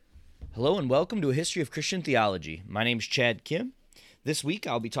Hello and welcome to A History of Christian Theology. My name is Chad Kim. This week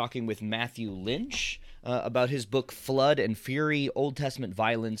I'll be talking with Matthew Lynch about his book Flood and Fury, Old Testament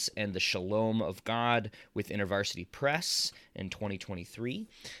Violence and the Shalom of God with InterVarsity Press in 2023.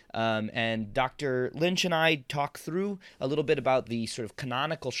 And Dr. Lynch and I talk through a little bit about the sort of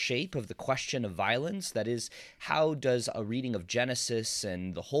canonical shape of the question of violence. That is, how does a reading of Genesis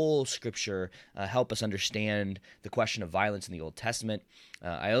and the whole scripture help us understand the question of violence in the Old Testament?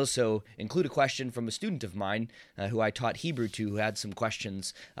 I also include a question from a student of mine who I taught Hebrew to, who had some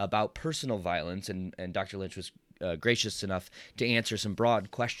questions about personal violence, and Dr. Lynch was gracious enough to answer some broad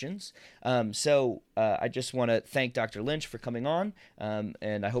questions. So I just want to thank Dr. Lynch for coming on,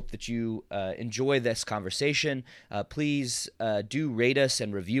 and I hope that you enjoy this conversation. Please do rate us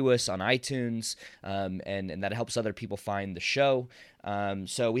and review us on iTunes, and that helps other people find the show.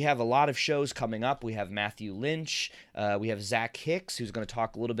 So we have a lot of shows coming up. We have Matthew Lynch. We have Zach Hicks, who's going to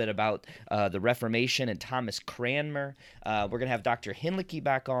talk a little bit about the Reformation, and Thomas Cranmer. We're going to have Dr. Hinlicky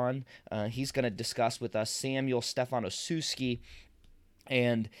back on. He's going to discuss with us Samuel Stefan Osuski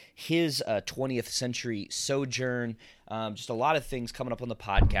and his 20th century sojourn. Just a lot of things coming up on the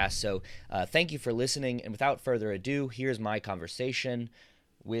podcast. So thank you for listening. And without further ado, here's my conversation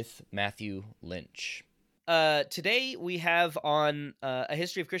with Matthew Lynch. Today we have on A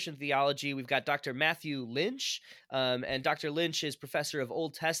History of Christian Theology, we've got Dr. Matthew Lynch, and Dr. Lynch is professor of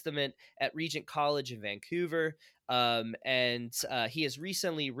Old Testament at Regent College in Vancouver, and he has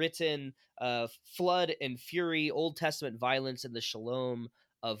recently written Flood and Fury, Old Testament Violence and the Shalom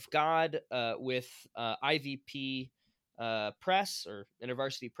of God with IVPress or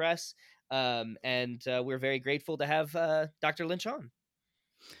InterVarsity Press, and we're very grateful to have Dr. Lynch on.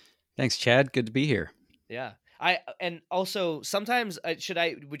 Thanks, Chad. Good to be here. Yeah. And also sometimes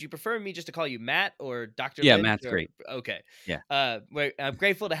would you prefer me just to call you Matt or Dr. Yeah, Lynch? Matt's great. Okay. Yeah. I'm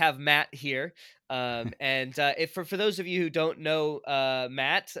grateful to have Matt here. And if for those of you who don't know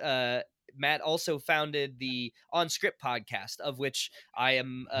Matt, Matt also founded the On Script podcast, of which I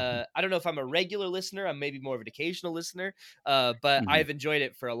am, I don't know if I'm a regular listener. I'm maybe more of an occasional listener, but I've enjoyed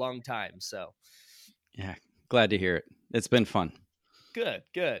it for a long time. So yeah, glad to hear it. It's been fun. Good.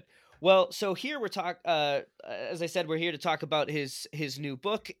 Well, so here we're as I said, we're here to talk about his new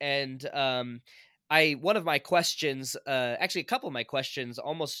book, and one of my questions, actually a couple of my questions,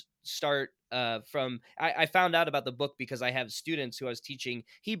 almost start from I found out about the book because I have students who I was teaching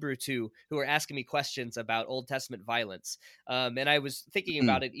Hebrew to who are asking me questions about Old Testament violence, and I was thinking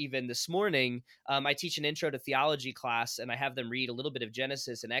about it even this morning. I teach an Intro to Theology class, and I have them read a little bit of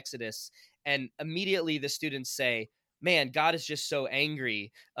Genesis and Exodus, and immediately the students say, man, God is just so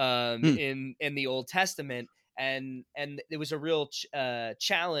angry in the Old Testament, and it was a real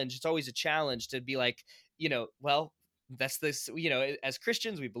challenge. It's always a challenge to be like, well, that's this, as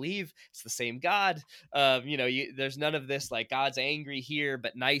Christians, we believe it's the same God. There's none of this like God's angry here,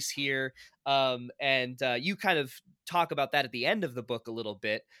 but nice here. And you kind of talk about that at the end of the book a little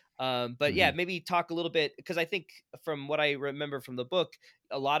bit. But yeah, maybe talk a little bit, because I think from what I remember from the book,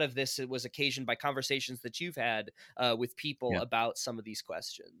 a lot of this was occasioned by conversations that you've had with people about some of these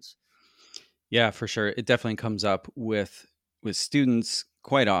questions. Yeah, for sure. It definitely comes up with students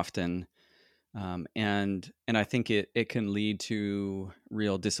quite often. And I think it can lead to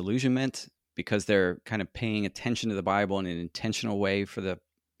real disillusionment because they're kind of paying attention to the Bible in an intentional way for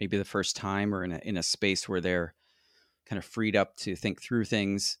maybe the first time, or in a space where they're kind of freed up to think through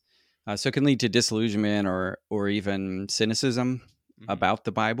things. So it can lead to disillusionment or even cynicism about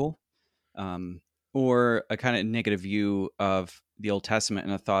the Bible, or a kind of negative view of the Old Testament,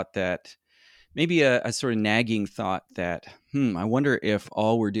 and a thought that maybe a sort of nagging thought that, I wonder if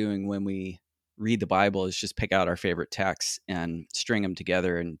all we're doing when we read the Bible is just pick out our favorite texts and string them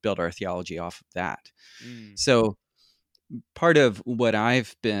together and build our theology off of that. So part of what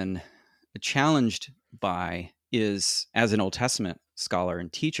I've been challenged by is, as an Old Testament scholar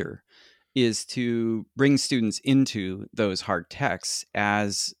and teacher, is to bring students into those hard texts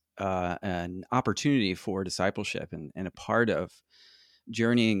as an opportunity for discipleship and a part of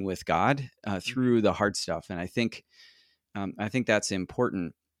journeying with God through the hard stuff. And I think that's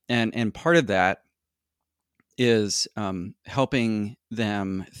important. And part of that is helping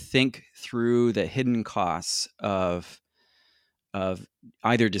them think through the hidden costs of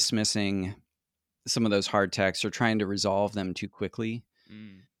either dismissing some of those hard texts or trying to resolve them too quickly,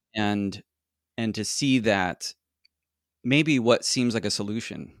 and to see that maybe what seems like a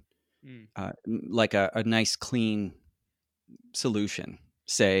solution, like a nice clean solution,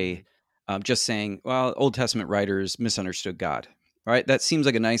 say just saying, well, Old Testament writers misunderstood God, right? That seems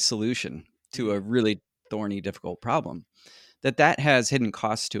like a nice solution to a really thorny, difficult problem. that has hidden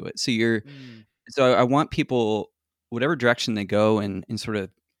costs to it. Mm, So I want people, whatever direction they go and sort of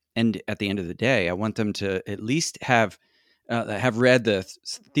end at the end of the day, I want them to at least have read the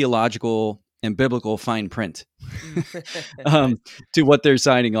theological and biblical fine print mm. um, Nice. to what they're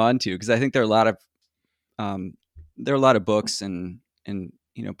signing on to. Because I think um, there are a lot of books and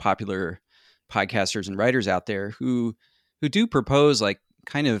popular podcasters and writers out there who do propose like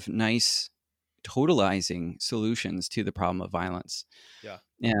kind of nice totalizing solutions to the problem of violence. Yeah.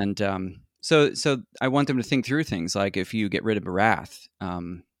 And so I want them to think through things like, if you get rid of wrath,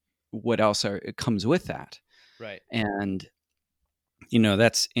 what else comes with that? Right. And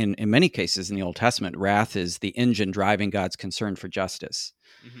that's in many cases in the Old Testament, wrath is the engine driving God's concern for justice,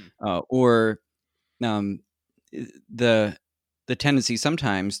 Hmm. or um, the tendency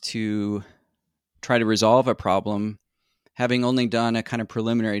sometimes to try to resolve a problem having only done a kind of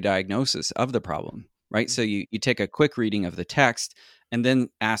preliminary diagnosis of the problem, right? So Hmm. you take a quick reading of the text and then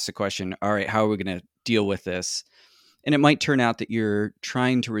ask the question, all right, how are we going to deal with this? And it might turn out that you're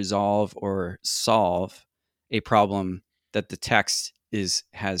trying to resolve or solve a problem that the text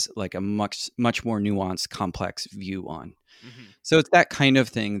has like a much more nuanced, complex view on. Hmm. So it's that kind of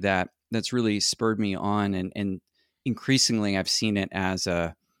thing that's really spurred me on, and increasingly I've seen it as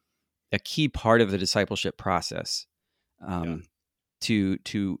a key part of the discipleship process. Yeah. Um, to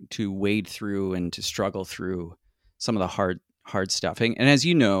wade through and to struggle through some of the hard stuff. And as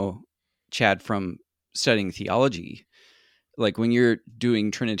you know, Chad, from studying theology, like when you're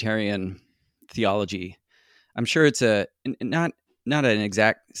doing Trinitarian theology, I'm sure it's not an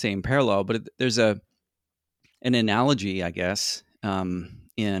exact same parallel, but there's an analogy, I guess,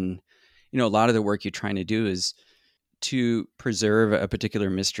 in a lot of the work you're trying to do is to preserve a particular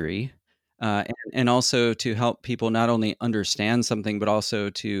mystery, and also to help people not only understand something, but also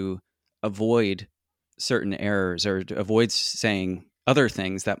to avoid certain errors, or to avoid saying other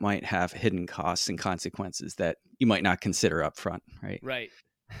things that might have hidden costs and consequences that you might not consider up front, right? Right.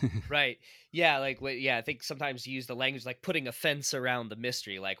 Right. Yeah, yeah, I think sometimes you use the language like putting a fence around the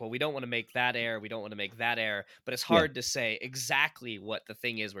mystery. Like, well, we don't want to make that error, we don't want to make that error, but it's Yeah. hard to say exactly what the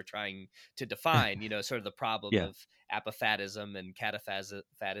thing is we're trying to define, sort of the problem Yeah. of apophatism and cataphatism,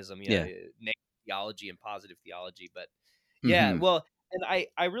 Yeah. negative theology and positive theology. But yeah, Hmm. well, and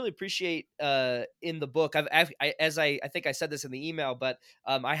I really appreciate in the book, I think I said this in the email, but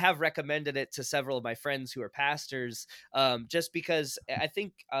I have recommended it to several of my friends who are pastors, just because I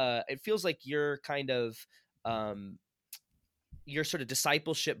think it feels like you're kind of um, your sort of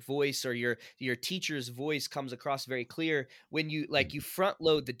discipleship voice, or your teacher's voice comes across very clear when you front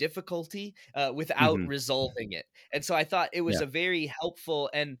load the difficulty without Hmm. resolving it. And so I thought it was Yeah. a very helpful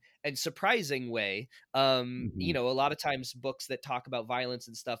and surprising way. Hmm. A lot of times books that talk about violence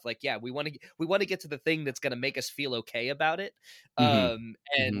and stuff, like, yeah, we want to get to the thing that's going to make us feel okay about it, Hmm. Hmm.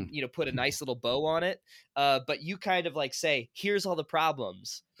 and put a nice little bow on it. But you kind of like say, here's all the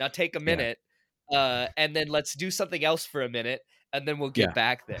problems, now take a Yeah. minute, and then let's do something else for a minute, and then we'll Yeah. get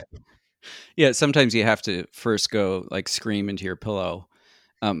back there. Yeah. Sometimes you have to first go like scream into your pillow,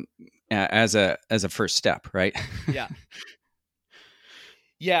 um, as a first step, right? Yeah.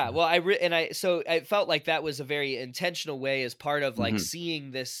 Yeah, well, so I felt like that was a very intentional way as part of like Hmm. seeing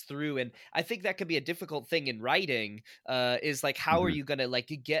this through, and I think that could be a difficult thing in writing. Is like, how are Hmm. you gonna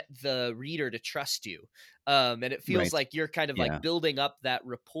like get the reader to trust you? And it feels Right. like you're kind of Yeah. like building up that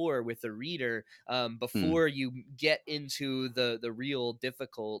rapport with the reader Mm. before you get into the real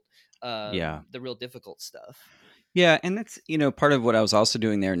difficult Yeah. stuff. Yeah. And that's, part of what I was also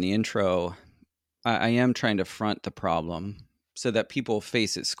doing there in the intro. I am trying to front the problem so that people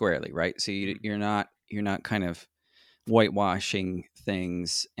face it squarely, right? So Mhm. you're not kind of whitewashing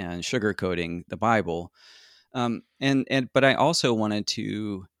things and sugarcoating the Bible. But I also wanted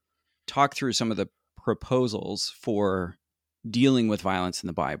to talk through some of the proposals for dealing with violence in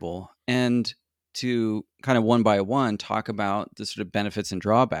the Bible, and to kind of one by one talk about the sort of benefits and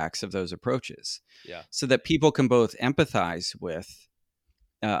drawbacks of those approaches, Yeah. so that people can both empathize with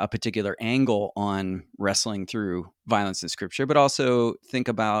a particular angle on wrestling through violence in Scripture, but also think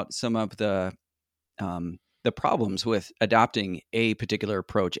about some of the problems with adopting a particular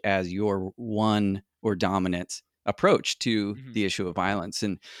approach as your one or dominant approach to Hmm. the issue of violence.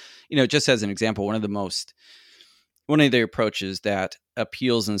 And just as an example, one of the approaches that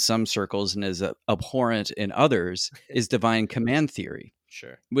appeals in some circles and is abhorrent in others is divine command theory,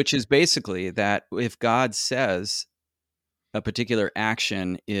 Sure. which is basically that if God says a particular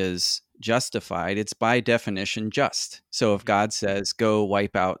action is justified, it's by definition just. So if Hmm. God says, go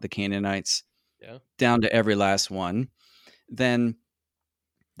wipe out the Canaanites Yeah. down to every last one, then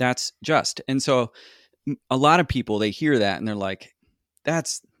that's just. And so a lot of people, they hear that and they're like,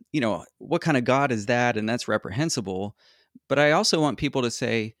 that's, what kind of God is that? And that's reprehensible. But I also want people to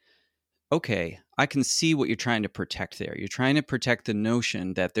say, okay, I can see what you're trying to protect there. You're trying to protect the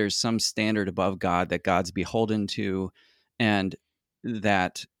notion that there's some standard above God that God's beholden to, and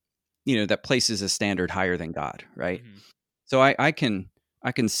that, that places a standard higher than God, right? Mm-hmm. So I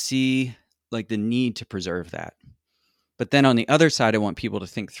can see like the need to preserve that. But then on the other side, I want people to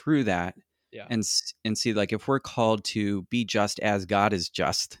think through that Yeah. and see, like, if we're called to be just as God is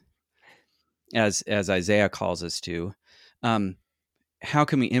just, as Isaiah calls us to, um, how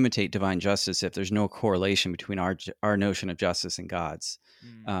can we imitate divine justice if there's no correlation between our notion of justice and God's?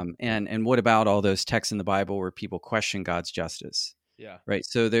 Mm. And what about all those texts in the Bible where people question God's justice? Yeah. Right.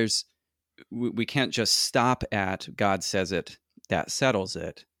 So we can't just stop at God says it, that settles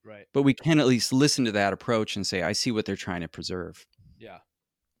it. Right. But we can at least listen to that approach and say, I see what they're trying to preserve. Yeah.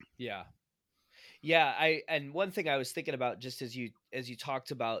 Yeah. Yeah, and one thing I was thinking about, just as you talked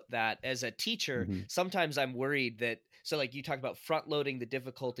about that, as a teacher, Mm-hmm. sometimes I'm worried that, so like you talked about front loading the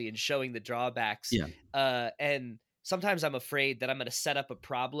difficulty and showing the drawbacks, Yeah. and sometimes I'm afraid that I'm going to set up a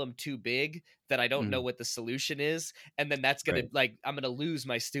problem too big that I don't know Mm-hmm. what the solution is, and then that's going to, Right. like, I'm going to lose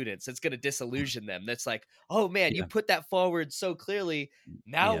my students. It's going to disillusion them. That's like, oh man, you Yeah. put that forward so clearly.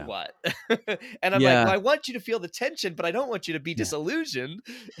 Now Yeah. what? And I'm like, Yeah. well, I want you to feel the tension, but I don't want you to be Yeah. disillusioned.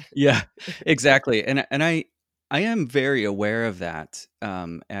 Yeah, exactly. And I am very aware of that,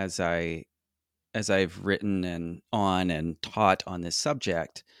 as I've written and taught on this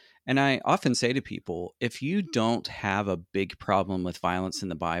subject. And I often say to people, if you don't have a big problem with violence in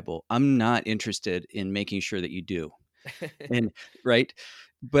the Bible, I'm not interested in making sure that you do. And right.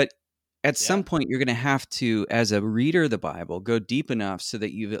 But at some Yeah. point, you're going to have to, as a reader of the Bible, go deep enough so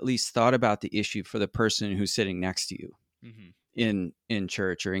that you've at least thought about the issue for the person who's sitting next to you Mm-hmm. in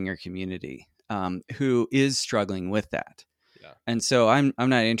church or in your community, who is struggling with that. Yeah. And so I'm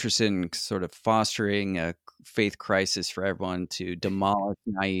not interested in sort of fostering a faith crisis for everyone to demolish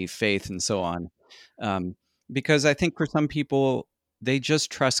naive faith and so on, because I think for some people, they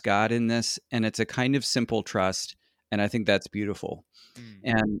just trust God in this, and it's a kind of simple trust, and I think that's beautiful.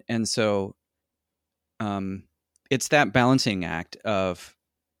 Mm. And so it's that balancing act of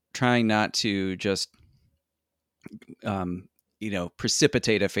trying not to just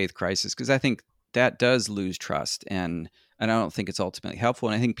precipitate a faith crisis, because I think that does lose trust, and I don't think it's ultimately helpful.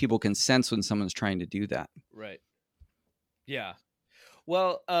 And I think people can sense when someone's trying to do that. Right. Yeah.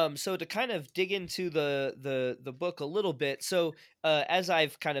 Well, so to kind of dig into the book a little bit, so as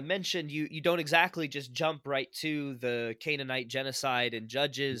I've kind of mentioned, you don't exactly just jump right to the Canaanite genocide and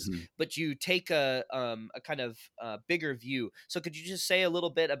Judges, Mhm. but you take a kind of bigger view. So could you just say a little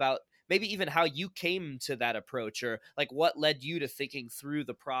bit about maybe even how you came to that approach, or like what led you to thinking through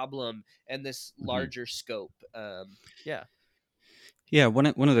the problem and this Mhm. larger scope? Yeah. Yeah, one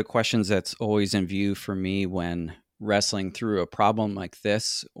of the questions that's always in view for me when wrestling through a problem like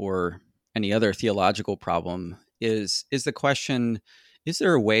this or any other theological problem is the question: is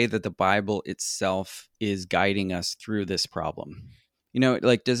there a way that the Bible itself is guiding us through this problem?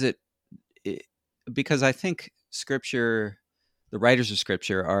 Like, does it, because I think Scripture, the writers of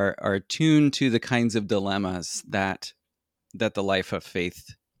Scripture, are attuned to the kinds of dilemmas that the life of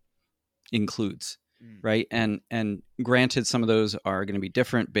faith includes, Mm. right? And granted, some of those are going to be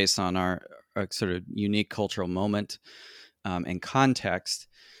different based on our sort of unique cultural moment, and context,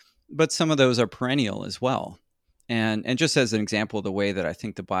 but some of those are perennial as well. And just as an example, the way that I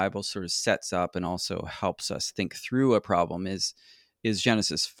think the Bible sort of sets up and also helps us think through a problem is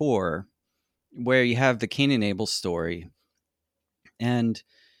Genesis 4, where you have the Cain and Abel story, and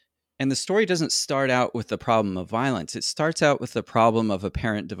the story doesn't start out with the problem of violence. It starts out with the problem of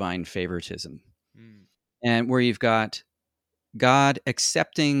apparent divine favoritism, Mm. and where you've got God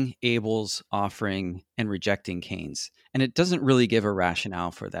accepting Abel's offering and rejecting Cain's. And it doesn't really give a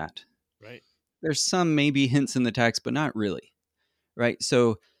rationale for that. Right. There's some maybe hints in the text, but not really. Right.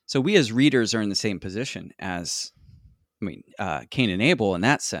 So we as readers are in the same position as, Cain and Abel, in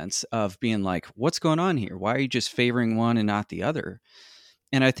that sense of being like, what's going on here? Why are you just favoring one and not the other?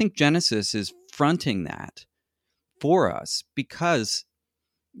 And I think Genesis is fronting that for us, because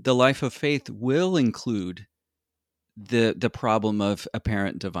the life of faith will include the problem of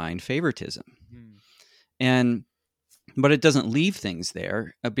apparent divine favoritism. Mm. But it doesn't leave things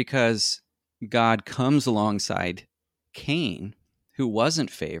there, because God comes alongside Cain, who wasn't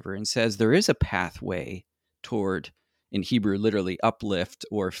favored, and says there is a pathway toward, in Hebrew, literally uplift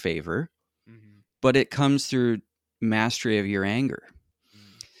or favor, Mm-hmm. but it comes through mastery of your anger.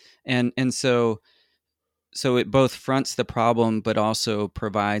 Mm. And so so it both fronts the problem, but also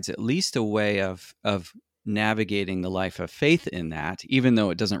provides at least a way of navigating the life of faith in that, even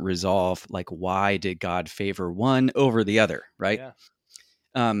though it doesn't resolve like why did God favor one over the other, right? Yeah.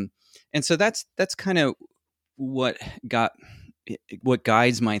 Um, and so that's kind of what got what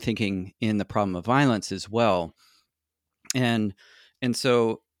guides my thinking in the problem of violence as well. And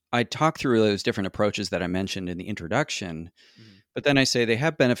so I talk through those different approaches that I mentioned in the introduction, Mhm. but then I say they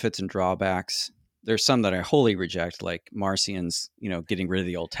have benefits and drawbacks. There's some that I wholly reject, like Marcion's, getting rid of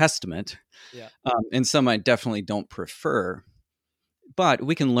the Old Testament, Yeah. and some I definitely don't prefer. But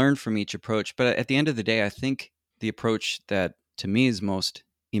we can learn from each approach. But at the end of the day, I think the approach that to me is most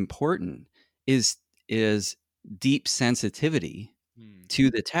important is deep sensitivity Mm.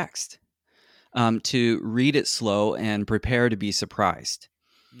 to the text, to read it slow and prepare to be surprised.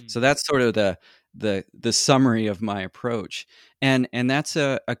 Mm. So that's sort of the summary of my approach, and that's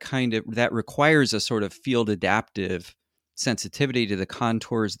a kind of that requires a sort of field adaptive sensitivity to the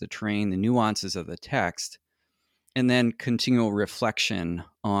contours of the terrain, the nuances of the text, and then continual reflection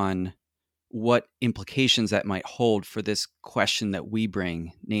on what implications that might hold for this question that we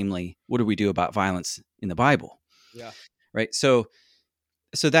bring, namely, what do we do about violence in the Bible? Yeah. Right. So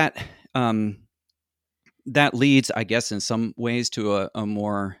that that leads, I guess, in some ways to a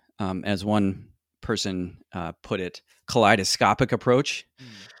more, as one person put it, kaleidoscopic approach, Mm.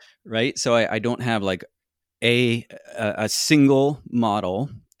 right? So I don't have like a single model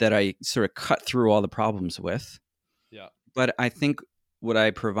that I sort of cut through all the problems with, Yeah. but I think what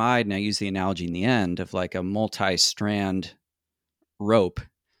I provide, and I use the analogy in the end of like a multi-strand rope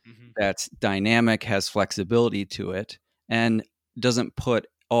Mhm. that's dynamic, has flexibility to it, and doesn't put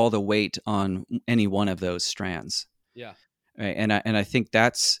all the weight on any one of those strands. Yeah. Right? And I think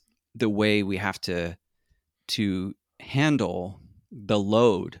that's the way we have to handle the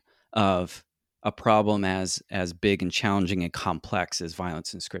load of a problem as big and challenging and complex as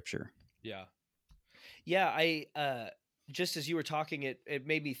violence in Scripture. Yeah. Yeah, I just as you were talking, it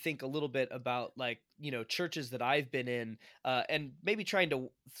made me think a little bit about, like, churches that I've been in, and maybe trying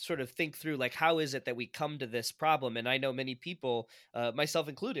to sort of think through, like, how is it that we come to this problem? And I know many people, myself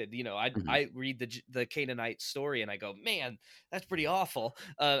included, Mhm. I read the Canaanite story and I go, man, that's pretty awful.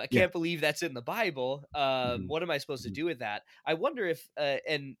 I Yeah. can't believe that's in the Bible. Mhm. What am I supposed to Mhm. do with that? I wonder if,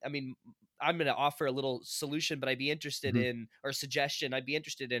 and I mean, I'm going to offer a little solution, but I'd be interested Mhm. in, or suggestion. I'd be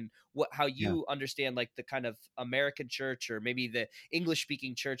interested in how Yeah. you understand, like, the kind of American church, or maybe the English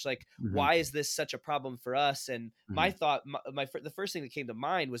speaking church. Like, Mhm. why is this such a problem for us? And my Mhm. thought, the first thing that came to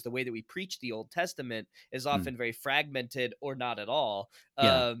mind was the way that we preach the Old Testament is Mhm. often very fragmented or not at all.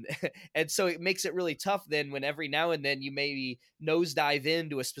 Yeah. Um, and so it makes it really tough then when every now and then you maybe nosedive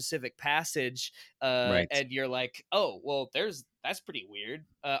into a specific passage, Right. and you're like, oh, well, that's pretty weird.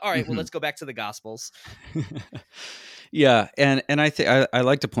 All right, well, Mhm. let's go back to the Gospels. Yeah, and I think I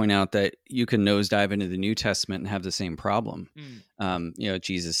like to point out that you can nosedive into the New Testament and have the same problem. Mm,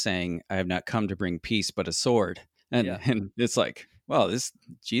 Jesus saying, "I have not come to bring peace, but a sword," and yeah, it's like, well, this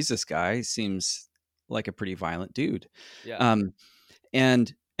Jesus guy seems like a pretty violent dude, yeah, um,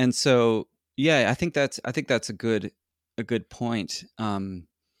 and so yeah, I think that's a good point.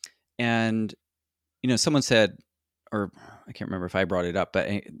 And someone said, or I can't remember if I brought it up, but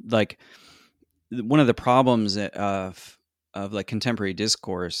like one of the problems of like contemporary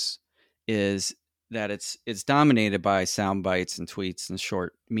discourse is that it's dominated by sound bites and tweets and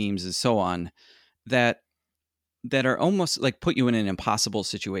short memes and so on that are almost like put you in an impossible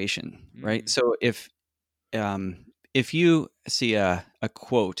situation, right? mm, So if you see a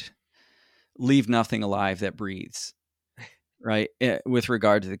quote, "Leave nothing alive that breathes," right, with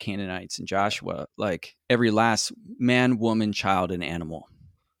regard to the Canaanites and yeah, Joshua, like every last man, woman, child, and animal,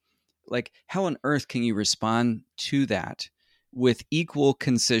 like how on earth can you respond to that with equal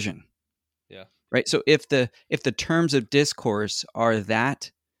concision, yeah, right? So if the terms of discourse are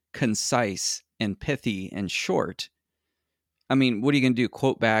that concise and pithy and short, I mean, what are you going to do?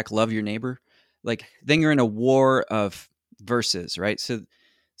 Quote back, love your neighbor? Like then you're in a war of verses, right?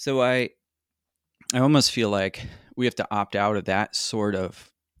 So I almost feel like we have to opt out of that sort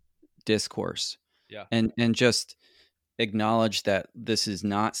of discourse yeah, and just acknowledge that this is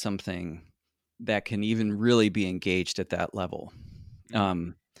not something that can even really be engaged at that level, mm,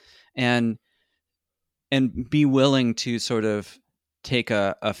 um, and be willing to sort of take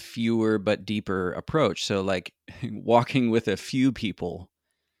a fewer but deeper approach. So like walking with a few people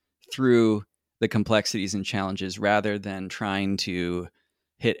through the complexities and challenges rather than trying to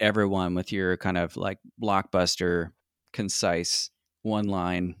hit everyone with your kind of like blockbuster, concise one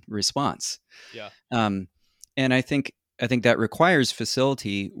line response. yeah, Um, and I think think that requires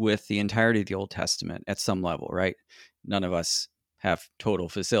facility with the entirety of the Old Testament at some level, right? None of us have total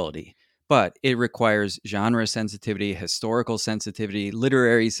facility, but it requires genre sensitivity, historical sensitivity,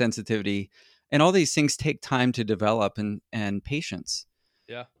 literary sensitivity, and all these things take time to develop, and patience.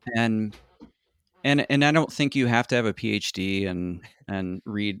 Yeah. And I don't think you have to have a PhD and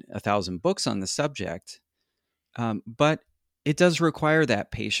read 1,000 books on the subject, but it does require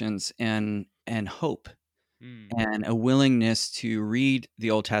that patience and hope Mm. and a willingness to read the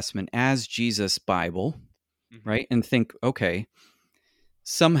Old Testament as Jesus' Bible, Mm-hmm. right? And think, okay,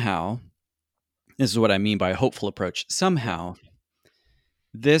 somehow, this is what I mean by a hopeful approach. Somehow,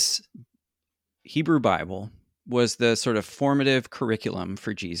 this Hebrew Bible was the sort of formative curriculum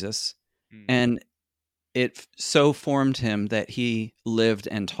for Jesus, Mm. and it so formed him that he lived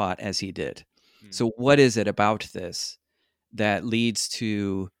and taught as he did. Mm. So, what is it about this that leads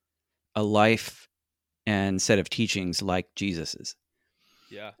to a life and set of teachings like Jesus's?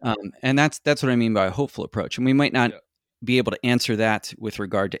 Yeah. And that's what I mean by a hopeful approach. And we might not Yeah. be able to answer that with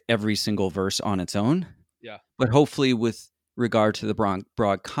regard to every single verse on its own, Yeah. but hopefully with regard to the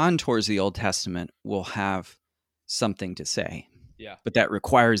broad contours of the Old Testament, we'll have something to say. Yeah. But that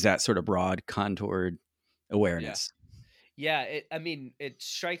requires that sort of broad contoured awareness. Yeah, I mean, it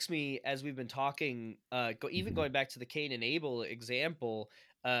strikes me as we've been talking, even going back to the Cain and Abel example,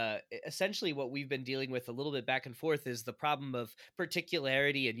 essentially what we've been dealing with a little bit back and forth is the problem of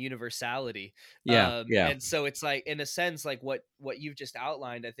particularity and universality. Yeah, yeah, And so it's like, in a sense, like what you've just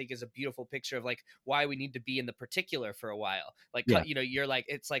outlined, I think is a beautiful picture of like why we need to be in the particular for a while. Like, yeah, you're like,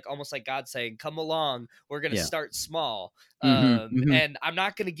 it's like almost like God saying, come along, we're going to yeah. start small. Mm-hmm. And I'm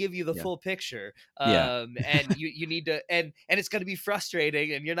not going to give you the Yeah, full picture. yeah, And you need to, and it's going to be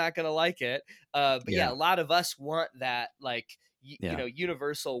frustrating and you're not going to like it. But yeah, yeah, a lot of us want that, like, yeah.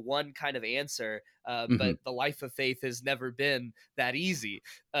 universal one kind of answer. Mm-hmm. But the life of faith has never been that easy.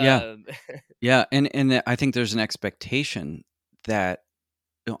 Yeah, Um, yeah. And I think there's an expectation that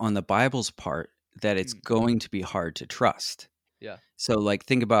on the Bible's part that it's mm, going to be hard to trust. yeah, So, like,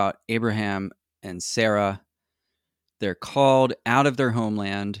 think about Abraham and Sarah. They're called out of their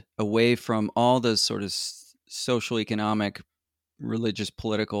homeland, away from all the sort of social, economic, religious,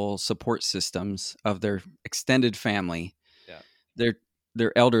 political support systems of their extended family. yeah,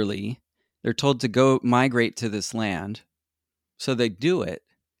 They're elderly. They're told to go migrate to this land, so they do it.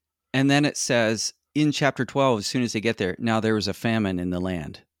 And then it says in chapter 12, as soon as they get there, now there was a famine in the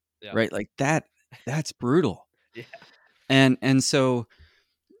land, yeah, right? Like that's brutal. yeah, And so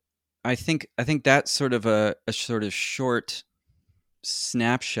I think that's sort of a sort of short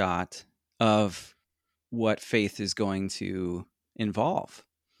snapshot of what faith is going to involve.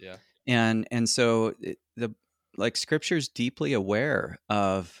 yeah, And so the like Scripture's deeply aware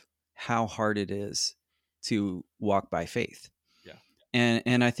of how hard it is to walk by faith. yeah,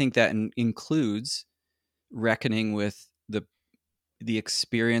 And I think that includes reckoning with the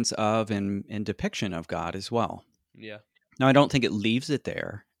experience of and depiction of God as well. yeah, Now, I don't think it leaves it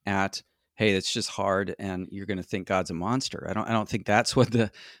there at, hey, it's just hard and you're going to think God's a monster. I don't think that's what the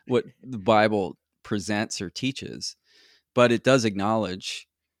Bible presents or teaches, but it does acknowledge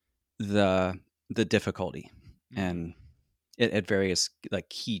the difficulty mm, and at various like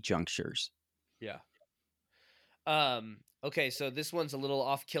key junctures. yeah. Okay, so this one's a little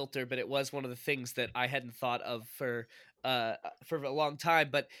off kilter, but it was one of the things that I hadn't thought of for a long time.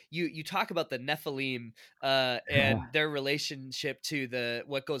 But you talk about the Nephilim and their relationship to the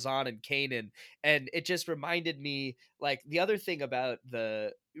what goes on in Canaan, and it just reminded me, like, the other thing about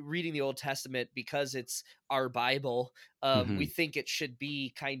the reading the Old Testament, because it's our Bible. We Hmm. think it should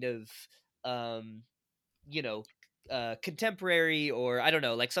be kind of um you know contemporary, or I don't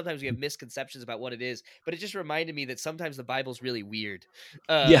know, like sometimes we have misconceptions about what it is, but it just reminded me that sometimes the Bible's really weird.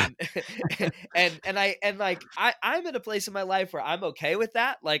 Yeah. um and like I'm in a place in my life where I'm okay with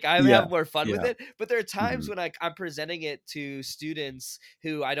that, like I Yeah. have more fun with Yeah. it, but there are times Hmm. when I'm presenting it to students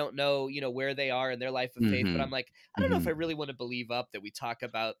who I don't know, where they are in their life of faith, but Hmm. I'm like, I don't know Hmm. if I really want to believe up that we talk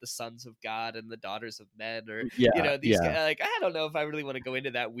about the sons of God and the daughters of men, or Yeah. these Yeah. guys, like, I don't know if I really want to go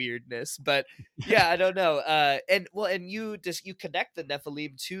into that weirdness. But yeah, I don't know. And you connect the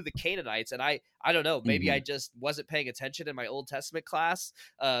Nephilim to the Canaanites, and I don't know, maybe I Hmm. just wasn't paying attention in my Old Testament class,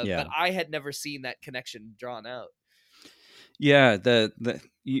 Yeah. but I had never seen that connection drawn out. Yeah.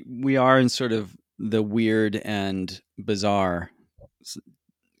 We are in sort of the weird and bizarre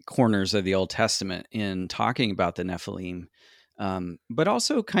corners of the Old Testament in talking about the Nephilim, but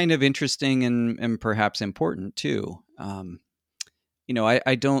also kind of interesting and perhaps important too.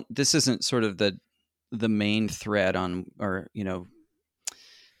 I don't. This isn't sort of the main thread on, or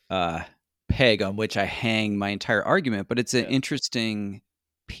uh, peg on which I hang my entire argument, but it's an Yeah. interesting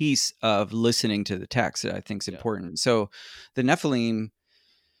piece of listening to the text that I think is Yeah. important. So the Nephilim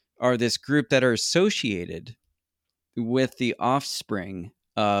are this group that are associated with the offspring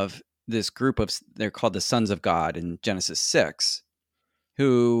of this group of, they're called the sons of God in Genesis 6,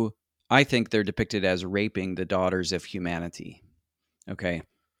 who I think they're depicted as raping the daughters of humanity. Okay.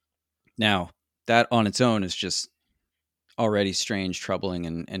 Now, that on its own is just already strange, troubling,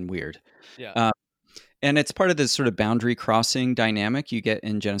 and weird. Yeah. And it's part of this sort of boundary crossing dynamic you get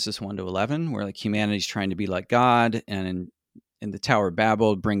in Genesis 1-11, where like humanity's trying to be like God, and in the Tower of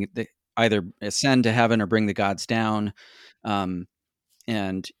Babel, either ascend to heaven or bring the gods down. And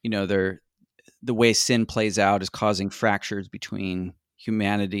the way sin plays out is causing fractures between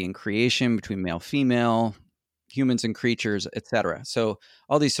humanity and creation, between male, female, humans and creatures, etc. So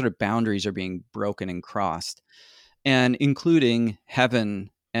all these sort of boundaries are being broken and crossed, and including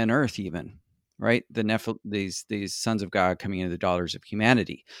heaven and earth, even, right? These sons of God coming into the daughters of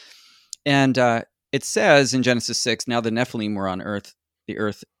humanity. And it says in Genesis 6, now the Nephilim were on the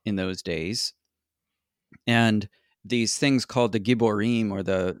earth in those days, and these things called the Gibborim, or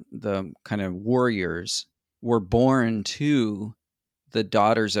the kind of warriors, were born to the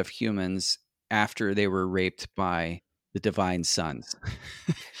daughters of humans after they were raped by the divine sons.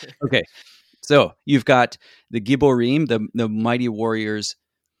 Okay, so you've got the Gibborim, the mighty warriors,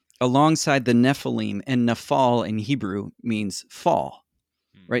 alongside the Nephilim, and Nephal in Hebrew means fall,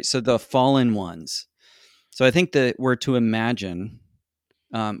 right? So the fallen ones. So I think that we're to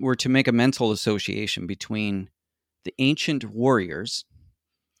make a mental association between the ancient warriors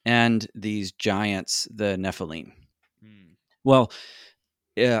and these giants, the Nephilim. Well,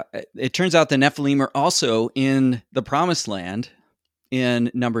 it turns out the Nephilim are also in the Promised Land in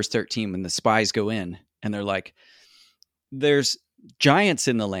Numbers 13 when the spies go in and they're like, there's giants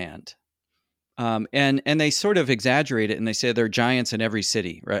in the land. And they sort of exaggerate it, and they say there are giants in every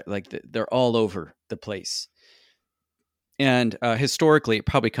city, right? Like they're all over the place. And historically, it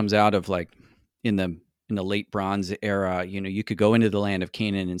probably comes out of like in the late Bronze era. You could go into the land of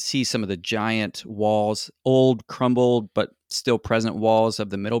Canaan and see some of the giant walls, old, crumbled, but still present walls of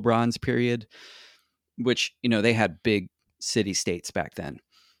the Middle Bronze period, which they had big city states back then.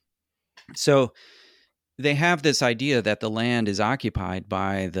 So they have this idea that the land is occupied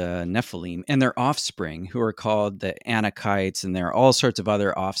by the Nephilim and their offspring, who are called the Anakites, and there are all sorts of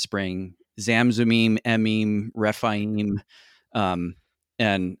other offspring, Zamzumim, Emim, Rephaim,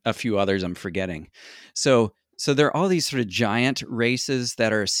 and a few others I'm forgetting. So there are all these sort of giant races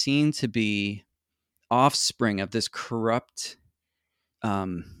that are seen to be offspring of this corrupt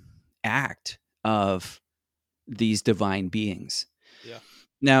act of these divine beings. Yeah.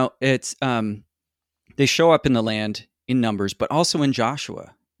 Now, it's they show up in the land in Numbers, but also in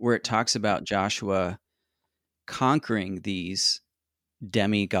Joshua, where it talks about Joshua conquering these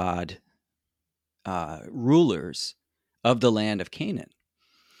demigod rulers of the land of Canaan.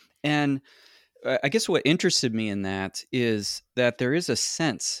 And I guess what interested me in that is that there is a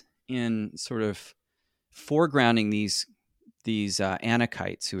sense in sort of foregrounding these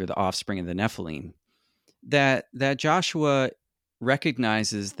Anakites, who are the offspring of the Nephilim, that Joshua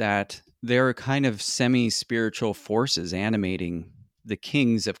recognizes that there are kind of semi-spiritual forces animating the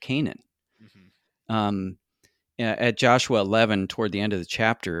kings of Canaan. At Joshua 11, toward the end of the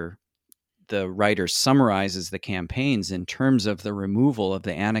chapter, the writer summarizes the campaigns in terms of the removal of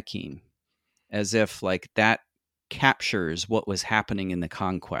the Anakim, as if like that captures what was happening in the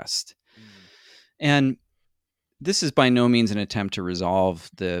conquest. And this is by no means an attempt to resolve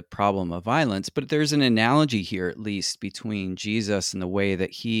the problem of violence, but there's an analogy here, at least, between Jesus and the way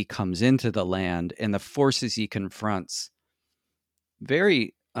that he comes into the land and the forces he confronts,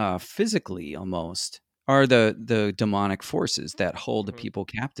 very physically almost, are the demonic forces that hold the people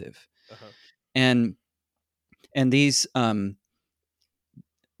captive. And these, there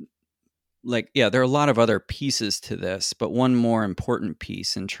are a lot of other pieces to this, but one more important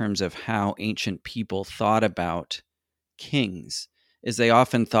piece in terms of how ancient people thought about kings is they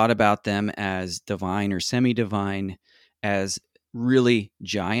often thought about them as divine or semi-divine, as really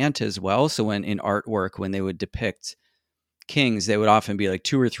giant as well. So when in artwork, when they would depict kings, they would often be like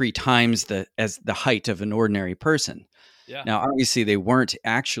 2 or 3 times the height of an ordinary person. Yeah. Now, obviously they weren't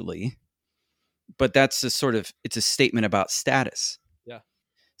actually, but that's it's a statement about status. Yeah.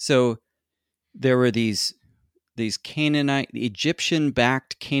 So there were these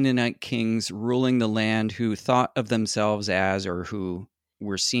Egyptian-backed Canaanite kings ruling the land who thought of themselves as, or who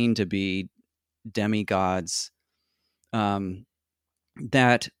were seen to be, demigods,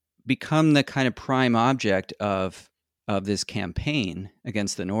 that become the kind of prime object of of this campaign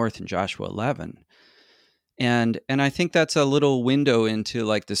against the north in Joshua 11. And I think that's a little window into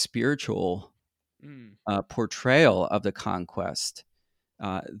like the spiritual portrayal of the conquest,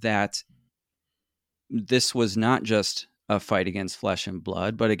 that this was not just a fight against flesh and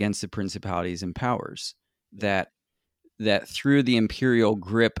blood, but against the principalities and powers that through the imperial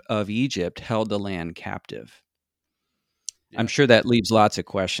grip of Egypt held the land captive. I'm sure that leaves lots of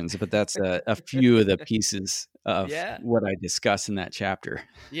questions, but that's a few of the pieces of what I discuss in that chapter.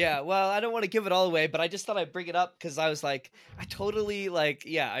 Yeah, well, I don't want to give it all away, but I just thought I'd bring it up because I was like, I totally like,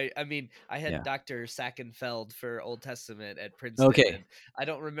 I mean, I had Dr. Sackenfeld for Old Testament at Princeton, and I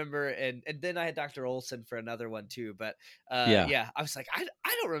don't remember, and then I had Dr. Olson for another one too, but I was like, I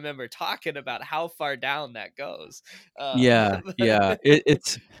don't remember talking about how far down that goes.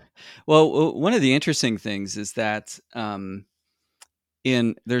 It's well, one of the interesting things is that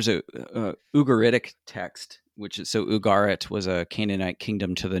there's a Ugaritic text, which is, so Ugarit was a Canaanite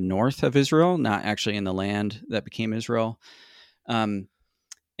kingdom to the north of Israel, not actually in the land that became Israel. And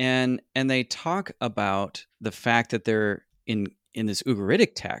they talk about the fact that they're in this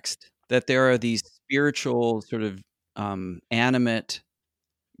Ugaritic text, that there are these spiritual sort of animate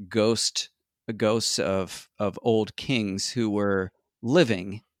ghosts of old kings who were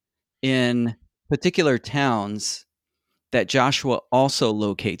living in particular towns that Joshua also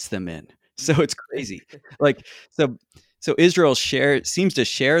locates them in. So it's crazy. Like, so Israel seems to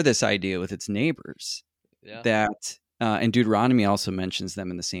share this idea with its neighbors, that, and Deuteronomy also mentions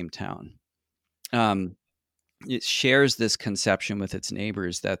them in the same town. It shares this conception with its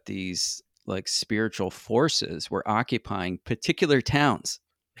neighbors that these like spiritual forces were occupying particular towns.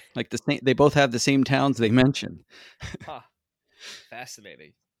 Like they both have the same towns they mention.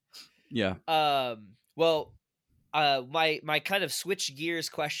 Fascinating. Yeah. Well, my kind of switch gears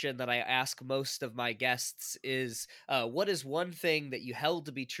question that I ask most of my guests is, what is one thing that you held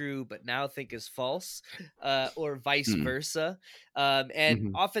to be true but now think is false, or vice versa?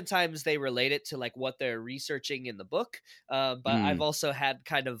 And oftentimes they relate it to like what they're researching in the book. But I've also had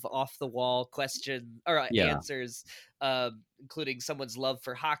kind of off the wall question or answers, including someone's love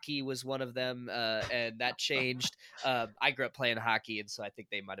for hockey was one of them, and that changed. I grew up playing hockey, and so I think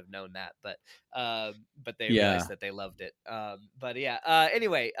they might have known that, but they realized that they loved it.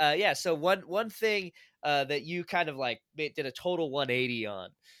 Anyway, so one thing that you kind of like did a total 180 on.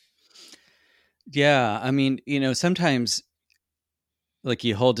 Yeah, I mean, sometimes like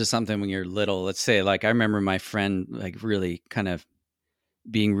you hold to something when you're little. Let's say, like, I remember my friend like really kind of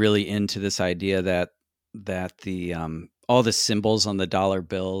being really into this idea that the all the symbols on the dollar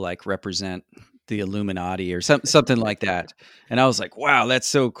bill like represent the Illuminati or something like that. And I was like, wow, that's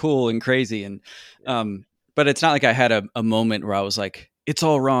so cool and crazy. And but it's not like I had a moment where I was like, it's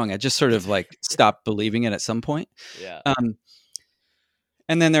all wrong. I just sort of like stopped believing it at some point. And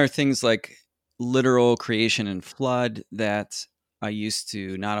then there are things like literal creation and flood that I used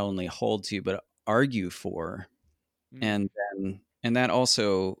to not only hold to but argue for. And that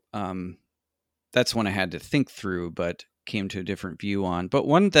also that's one I had to think through, but came to a different view on. But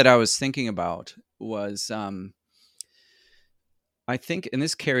one that I was thinking about was, I think, and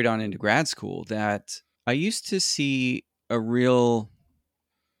this carried on into grad school, that I used to see a real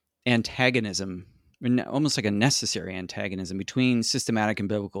antagonism, almost like a necessary antagonism between systematic and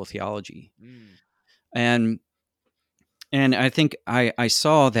biblical theology. And I think I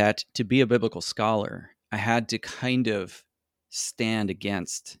saw that to be a biblical scholar, I had to kind of stand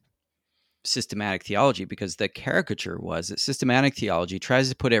against systematic theology, because the caricature was that systematic theology tries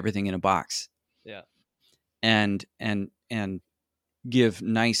to put everything in a box. And give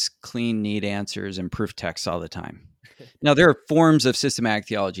nice, clean, neat answers and proof texts all the time. Now, there are forms of systematic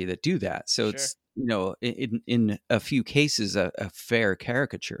theology that do that. So it's, in a few cases, a fair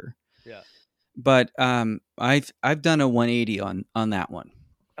caricature. But I've done a 180 on that one.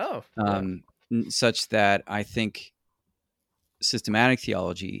 Such that I think systematic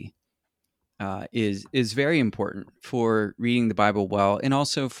theology is very important for reading the Bible well, and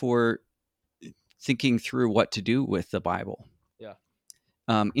also for thinking through what to do with the Bible.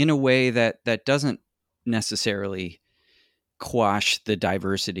 In a way that doesn't necessarily quash the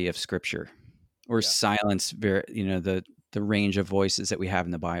diversity of Scripture or silence the range of voices that we have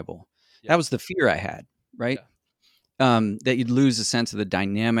in the Bible. That was the fear I had, right? That you'd lose a sense of the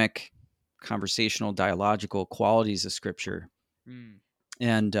dynamic, conversational, dialogical qualities of Scripture.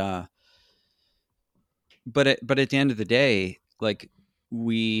 And but at the end of the day, like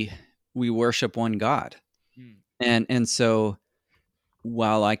we worship one God, and so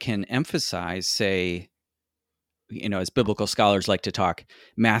while I can emphasize, say, as biblical scholars like to talk,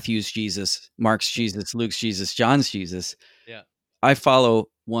 Matthew's Jesus, Mark's Jesus, Luke's Jesus, John's Jesus. Yeah. I follow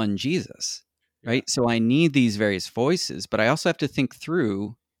one Jesus, Yeah. right? So I need these various voices, but I also have to think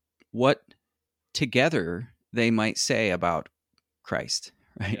through what together they might say about Christ,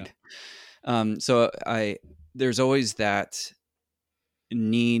 Yeah. right? So there's always that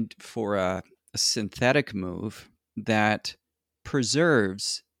need for a synthetic move that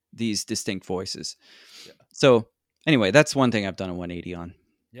preserves these distinct voices. Yeah. So anyway, that's one thing I've done a 180 on.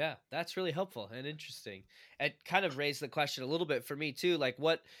 Yeah, that's really helpful and interesting. It kind of raised the question a little bit for me too. Like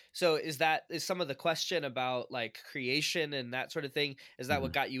so is some of the question about like creation and that sort of thing, is that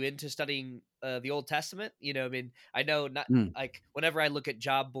what Mhm. got you into studying the Old Testament? I mean, I know not Mm, like whenever I look at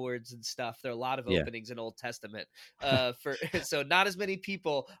job boards and stuff, there are a lot of yeah. openings in Old Testament. For so not as many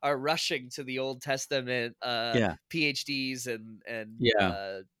people are rushing to the Old Testament Yeah. PhDs and Yeah.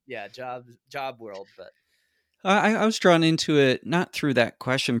 yeah, job world, but I was drawn into it not through that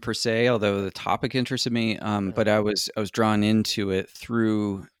question per se, although the topic interested me. uh, But I was drawn into it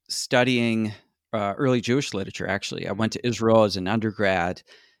through studying early Jewish literature. Actually, I went mm, to Israel as an undergrad,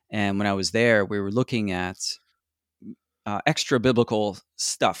 and when I was there, we were looking at extra biblical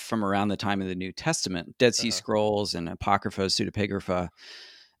stuff from around the time of the New Testament, Dead Sea uh-huh, Scrolls and Apocrypha, Pseudepigrapha,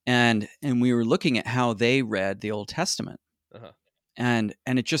 and we were looking at how they read the Old Testament, uh-huh, and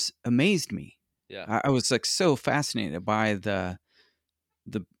it just amazed me. yeah, I was like so fascinated by the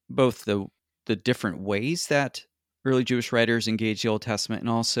both the different ways that early Jewish writers engaged the Old Testament, and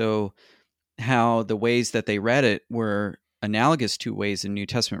also how the ways that they read it were analogous to ways the New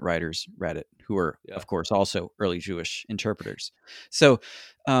Testament writers read it, who were, yeah, of course, also early Jewish interpreters. So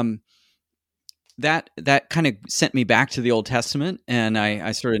um, that kind of sent me back to the Old Testament, and uh-huh,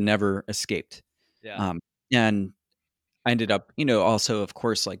 I sort of never escaped. yeah, Um, and I ended up, also, of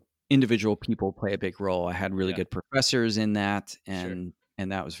course, like individual people play a big role. I had really yeah. good professors in that, Sure.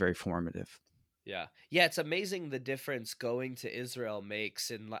 and that was very formative. Yeah. Yeah, it's amazing the difference going to Israel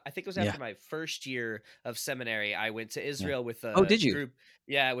makes. And I think it was Yeah, after my first year of seminary, I went to yeah. Israel with Oh, a did you? group,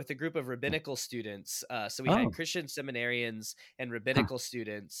 yeah, with a group of Yeah. rabbinical students. So we had Oh, Christian seminarians and huh. rabbinical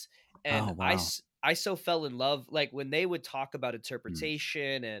students, and Oh, wow. I so fell in love like when they would talk about Mm,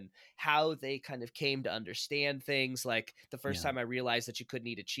 interpretation and how they kind of came to understand things. Like the first yeah. time I realized that you couldn't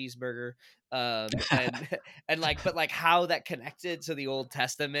eat a cheeseburger, and and like but like how that connected to the Old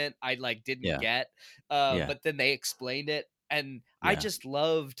Testament I like didn't Yeah, get, yeah, but then they explained it and I yeah. just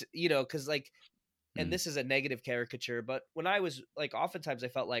loved, because like, and Mm, this is a negative caricature, but when I was like, oftentimes I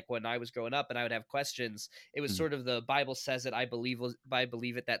felt like when I was growing up and I would have questions, it was mm. sort of the Bible says it, I believe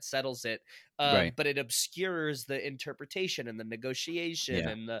it, that settles it. Right. But it obscures the interpretation and the negotiation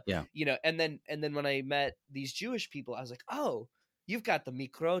Yeah, and the, yeah, and then when I met these Jewish people, I was like, oh, you've got the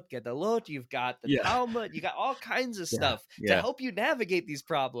Mikrot Gedalot, you've got the yeah, Talmud, you got all kinds of yeah, stuff to yeah, help you navigate these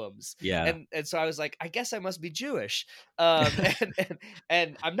problems. yeah. And so I was like, I guess I must be Jewish.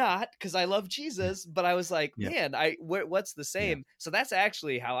 And I'm not because I love Jesus, but I was like, Yeah. man, what's the Yeah. same? So that's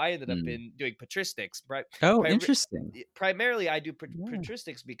actually how I ended up Mm. in doing patristics. Oh, Pri- interesting. Primarily, I do Yeah.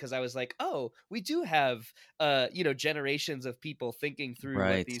 patristics because I was like, oh, we do have generations of people thinking through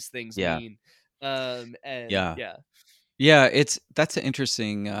what Right. these things Yeah. mean. And Yeah. yeah, Yeah, that's an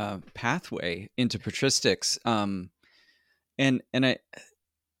interesting pathway into patristics. And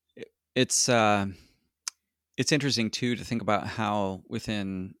it's uh it's interesting too to think about how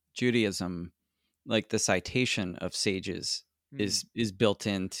within Judaism, like the citation of sages mm, is built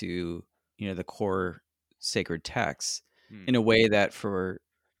into, the core sacred texts mm, in a way that for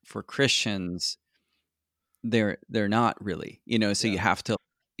Christians they're not really, so yeah, you have to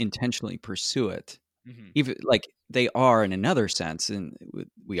intentionally pursue it. hmm, Even like they are in another sense, and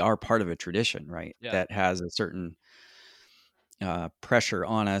we are part of a tradition, right? yeah, That has a certain pressure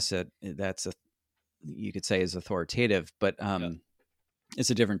on us that's you could say is authoritative, but yeah, it's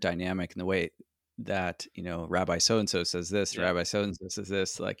a different dynamic in the way that Rabbi so and so says this, yeah, Rabbi so and so says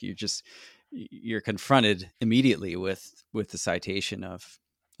this. Like you're confronted immediately with the citation of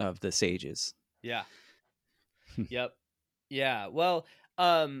the sages. yeah. Yep. Yeah. Well,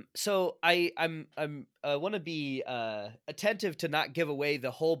 so I'm want to be attentive to not give away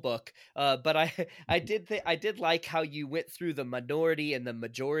the whole book. But I did like how you went through the minority and the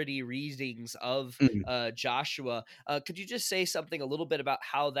majority readings of Mm. Joshua. Could you just say something a little bit about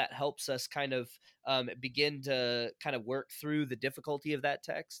how that helps us kind of begin to kind of work through the difficulty of that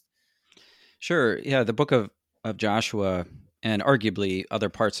text? Sure. Yeah, the book of Joshua and arguably other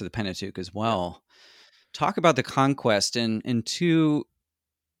parts of the Pentateuch as Yeah. well talk about the conquest in two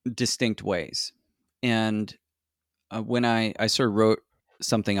distinct ways. And when I sort of wrote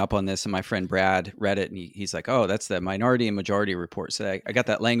something up on this, and my friend Brad read it, and he's like, "Oh, that's the Minority and Majority Report." So I got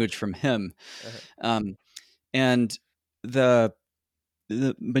that language from him. Uh-huh. And the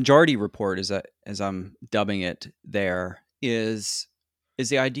Majority Report, as I'm dubbing it, there is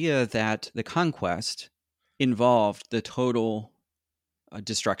the idea that the conquest involved the total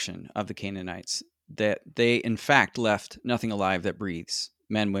destruction of the Canaanites. That they, in fact, left nothing alive that breathes.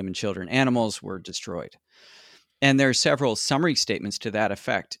 Men, women, children, animals were destroyed. And there are several summary statements to that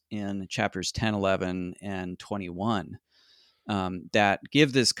effect in chapters 10, 11, and 21 that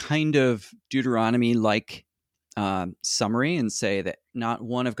give this kind of Deuteronomy-like summary and say that not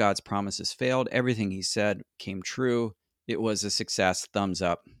one of God's promises failed. Everything he said came true. It was a success. Thumbs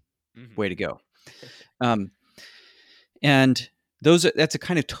up. Way to go. And that's a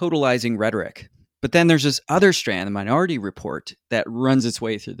kind of totalizing rhetoric. But then there's this other strand, the Minority Report, that runs its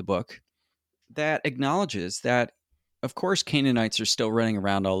way through the book that acknowledges that, of course, Canaanites are still running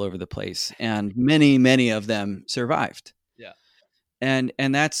around all over the place, and many, many of them survived. Yeah. And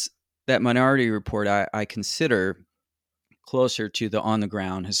that Minority Report I consider closer to the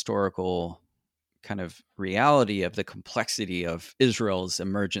on-the-ground historical kind of reality of the complexity of Israel's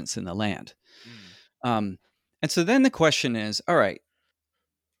emergence in the land. And so then the question is, all right,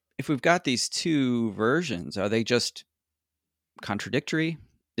 if we've got these two versions, are they just contradictory?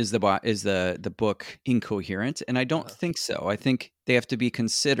 Is the book incoherent? And I don't think so. I think they have to be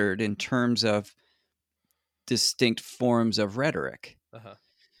considered in terms of distinct forms of rhetoric.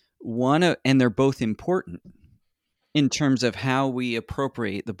 And they're both important in terms of how we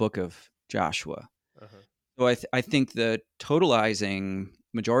appropriate the book of Joshua. So I think the totalizing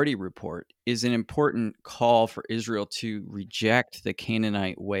Majority Report is an important call for Israel to reject the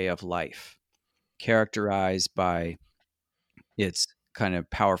Canaanite way of life, characterized by its kind of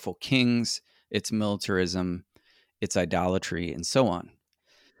powerful kings, its militarism, its idolatry, and so on.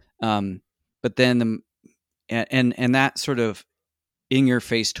 But then and that sort of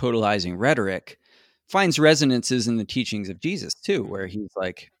in-your-face totalizing rhetoric finds resonances in the teachings of Jesus too, where he's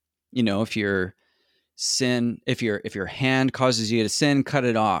like, if your hand causes you to sin, cut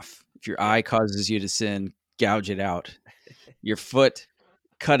it off. If your eye causes you to sin, gouge it out. Your foot,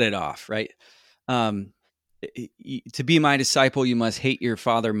 cut it off, right? To be my disciple, you must hate your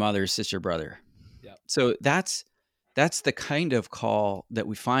father, mother, sister, brother. Yep. So that's the kind of call that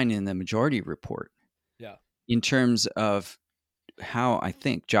we find in the Majority Report. Yeah. In terms of how I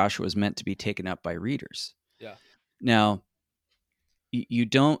think Joshua is meant to be taken up by readers. Yeah. Now, you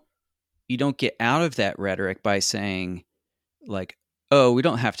don't get out of that rhetoric by saying, like, oh, we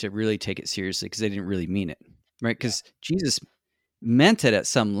don't have to really take it seriously because they didn't really mean it, right? Because Jesus meant it at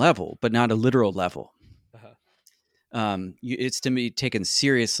some level, but not a literal level. It's to be taken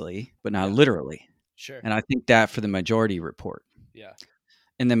seriously, but not literally. Sure. And I think that for the Majority Report. Yeah.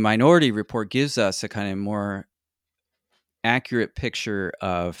 And the Minority Report gives us a kind of more accurate picture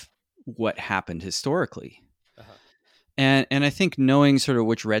of what happened historically. And I think knowing sort of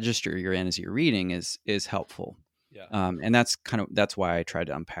which register you're in as you're reading is helpful. Yeah. And that's why I tried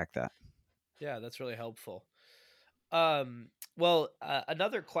to unpack that. Yeah, that's really helpful. Well,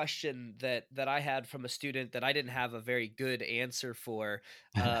 another question that I had from a student that I didn't have a very good answer for,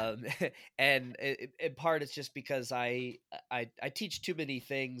 and in part it's just because I teach too many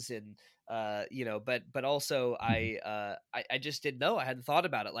things, and but also I just didn't know. I hadn't thought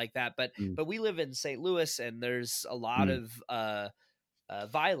about it like that. But we live in St. Louis, and there's a lot of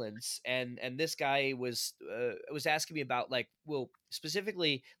violence, and this guy was asking me about, like, well,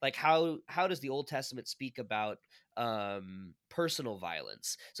 specifically, like, how does the Old Testament speak about personal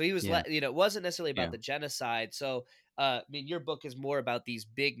violence? So he was it wasn't necessarily about the genocide. So I mean, your book is more about these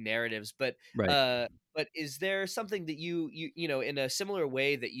big narratives, but but is there something that you in a similar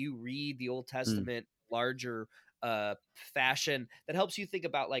way that you read the Old Testament larger fashion that helps you think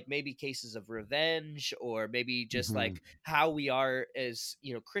about, like, maybe cases of revenge, or maybe just like how we are as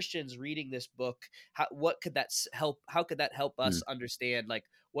Christians reading this book? How could that help us understand, like,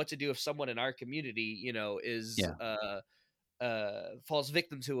 what to do if someone in our community is falls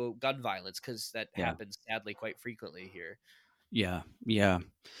victim to gun violence, because that happens sadly quite frequently here. Yeah.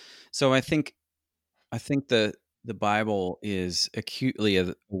 So I think the Bible is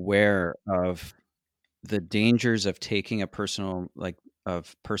acutely aware of the dangers of taking personal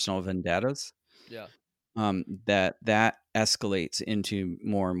vendettas. That escalates into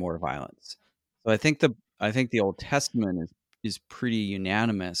more and more violence. So I think the Old Testament is pretty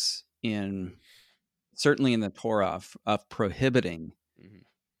unanimous certainly in the Torah of prohibiting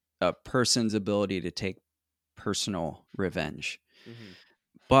a person's ability to take personal revenge.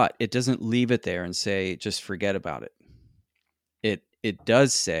 But it doesn't leave it there and say, just forget about it. it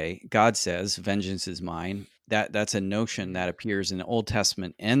does say, God says, vengeance is mine. That's a notion that appears in the Old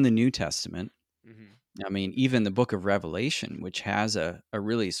Testament and the New Testament. I mean, even the book of Revelation, which has a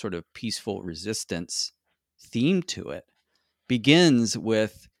really sort of peaceful resistance theme to it, begins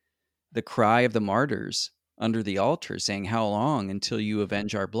with the cry of the martyrs under the altar saying, "How long until you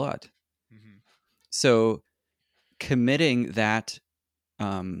avenge our blood?" So committing that,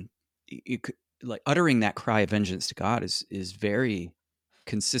 like uttering that cry of vengeance to God is very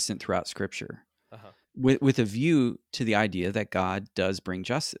consistent throughout Scripture, with a view to the idea that God does bring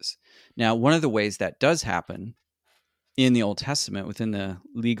justice. Now, one of the ways that does happen in the Old Testament within the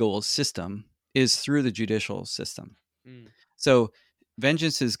legal system is through the judicial system. So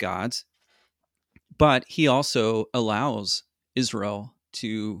vengeance is God's, but he also allows Israel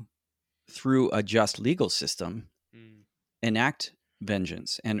to, through a just legal system, enact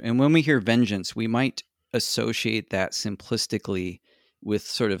vengeance. And when we hear vengeance, we might associate that simplistically with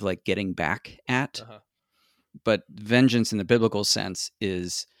sort of like getting back at. But vengeance in the biblical sense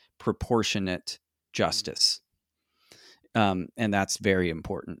is proportionate justice. And that's very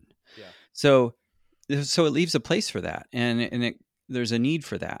important. So it leaves a place for that, and there's a need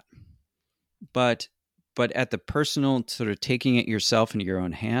for that. But at the personal sort of taking it yourself into your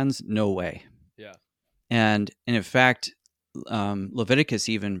own hands, no way. And in fact, Leviticus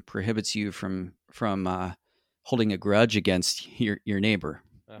even prohibits you from holding a grudge against your neighbor,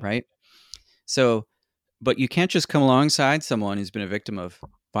 right? So, but you can't just come alongside someone who's been a victim of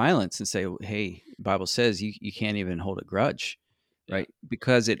violence and say, "Hey, the Bible says you can't even hold a grudge," right?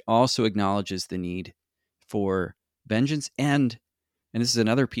 Because it also acknowledges the need for vengeance, and this is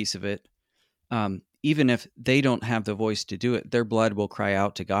another piece of it. Even if they don't have the voice to do it, their blood will cry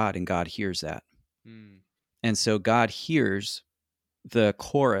out to God, and God hears that. And so God hears the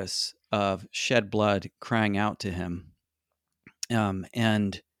chorus of shed blood crying out to him,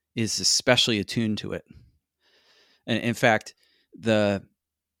 and is especially attuned to it. And in fact, the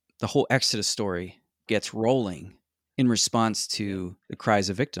whole Exodus story gets rolling in response to the cries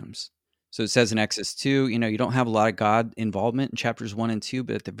of victims. So it says in Exodus 2, you don't have a lot of God involvement in chapters 1 and 2,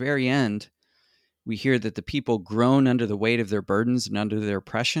 but at the very end, we hear that the people groan under the weight of their burdens and under their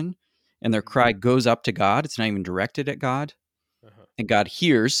oppression, and their cry goes up to God. It's not even directed at God. And God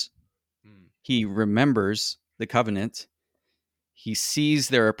hears. He remembers the covenant. He sees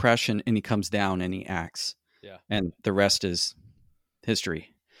their oppression, and he comes down and he acts. And the rest is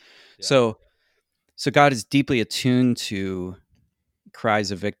history. So God is deeply attuned to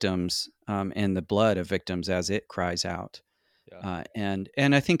cries of victims, and the blood of victims as it cries out. And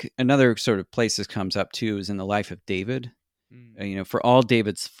I think another sort of place this comes up too is in the life of David. For all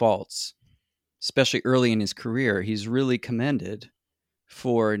David's faults, especially early in his career, he's really commended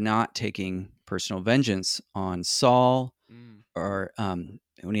for not taking personal vengeance on Saul, or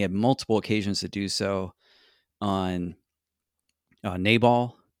when he had multiple occasions to do so on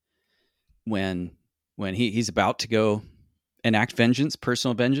Nabal, when he's about to go enact vengeance,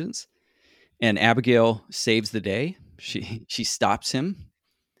 personal vengeance, and Abigail saves the day. She stops him,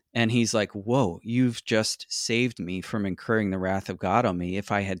 and he's like, "Whoa, you've just saved me from incurring the wrath of God on me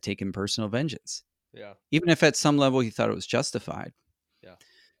if I had taken personal vengeance." Even if at some level he thought it was justified.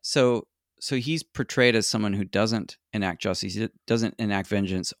 So he's portrayed as someone who doesn't enact justice. He doesn't enact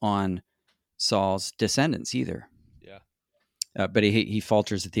vengeance on Saul's descendants either. But he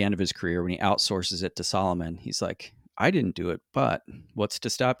falters at the end of his career when he outsources it to Solomon. He's like, "I didn't do it, but what's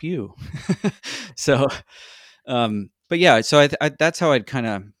to stop you?" So, but yeah, so I that's how I'd kind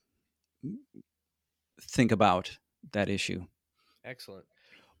of think about that issue. Excellent.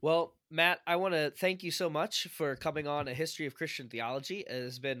 Well, Matt, I want to thank you so much for coming on A History of Christian Theology. It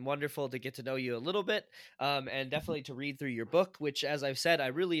has been wonderful to get to know you a little bit, and definitely to read through your book, which, as I've said, I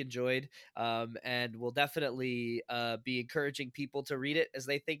really enjoyed, and will definitely be encouraging people to read it as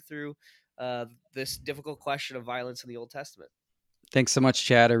they think through this difficult question of violence in the Old Testament. Thanks so much,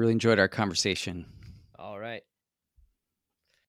 Chad. I really enjoyed our conversation. All right.